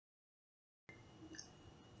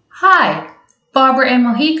Hi, Barbara A.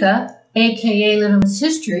 Mojica, aka Little Miss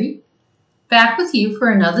History, back with you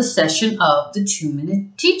for another session of the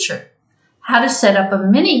 2-Minute Teacher. How to set up a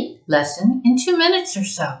mini lesson in 2 minutes or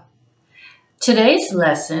so. Today's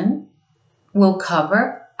lesson will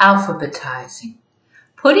cover alphabetizing.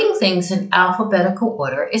 Putting things in alphabetical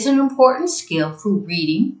order is an important skill for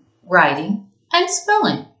reading, writing, and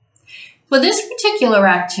spelling. For this particular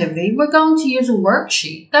activity, we're going to use a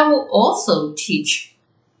worksheet that will also teach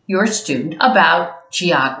your student about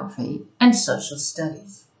geography and social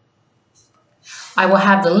studies. I will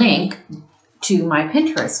have the link to my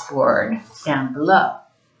Pinterest board down below.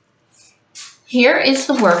 Here is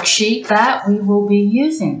the worksheet that we will be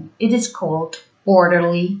using. It is called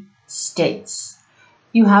Orderly States.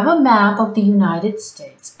 You have a map of the United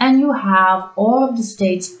States and you have all of the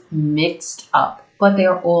states mixed up, but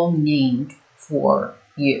they're all named for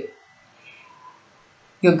you.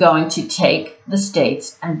 You're going to take the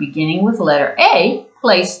states and beginning with letter A,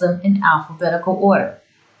 place them in alphabetical order.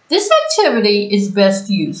 This activity is best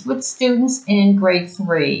used with students in grade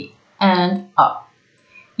 3 and up.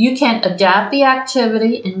 You can adapt the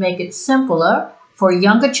activity and make it simpler. For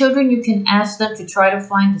younger children, you can ask them to try to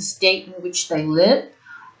find the state in which they live,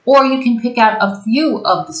 or you can pick out a few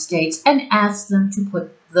of the states and ask them to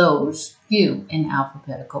put those few in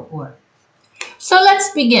alphabetical order. So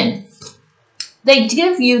let's begin. They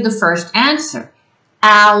give you the first answer,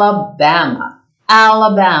 Alabama,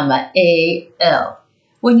 Alabama, A-L.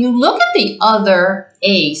 When you look at the other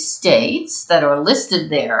A states that are listed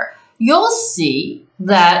there, you'll see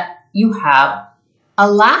that you have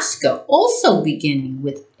Alaska also beginning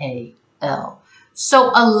with A-L.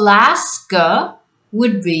 So Alaska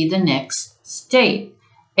would be the next state.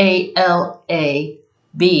 A-L-A-B,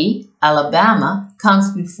 Alabama,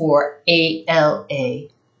 comes before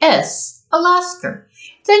A-L-A-S. Alaska.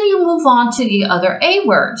 Then you move on to the other A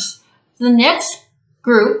words. The next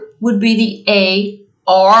group would be the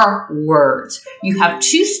A-R words. You have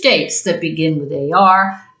 2 states that begin with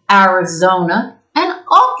A-R, Arizona and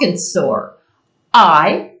Arkansas.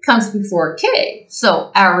 I comes before K, so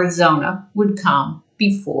Arizona would come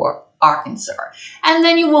before Arkansas. And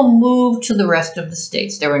then you will move to the rest of the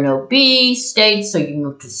states. There are no B states, so you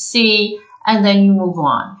move to C, and then you move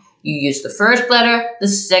on. You use the first letter, the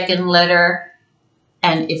second letter,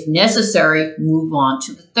 and if necessary, move on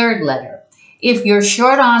to the third letter. If you're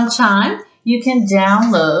short on time, you can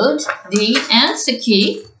download the answer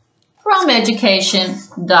key from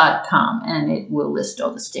education.com, and it will list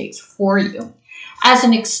all the states for you. As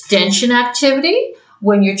an extension activity,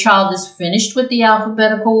 when your child is finished with the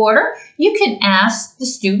alphabetical order, you can ask the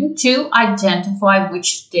student to identify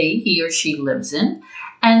which state he or she lives in,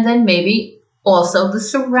 and then maybe also the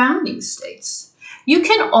surrounding states. You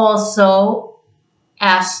can also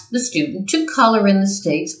ask the student to color in the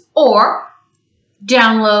states or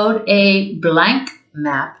download a blank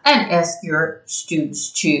map and ask your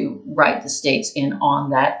students to write the states in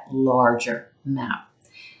on that larger map.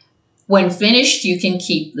 When finished, you can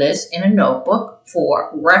keep this in a notebook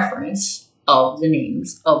for reference of the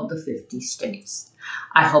names of the 50 states.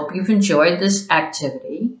 I hope you've enjoyed this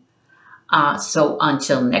activity. So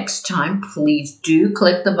until next time, please do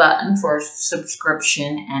click the button for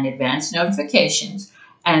subscription and advanced notifications.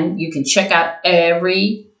 And you can check out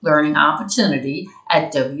every learning opportunity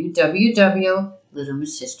at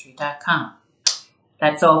www.littlemisshistory.com.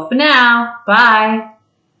 That's all for now. Bye.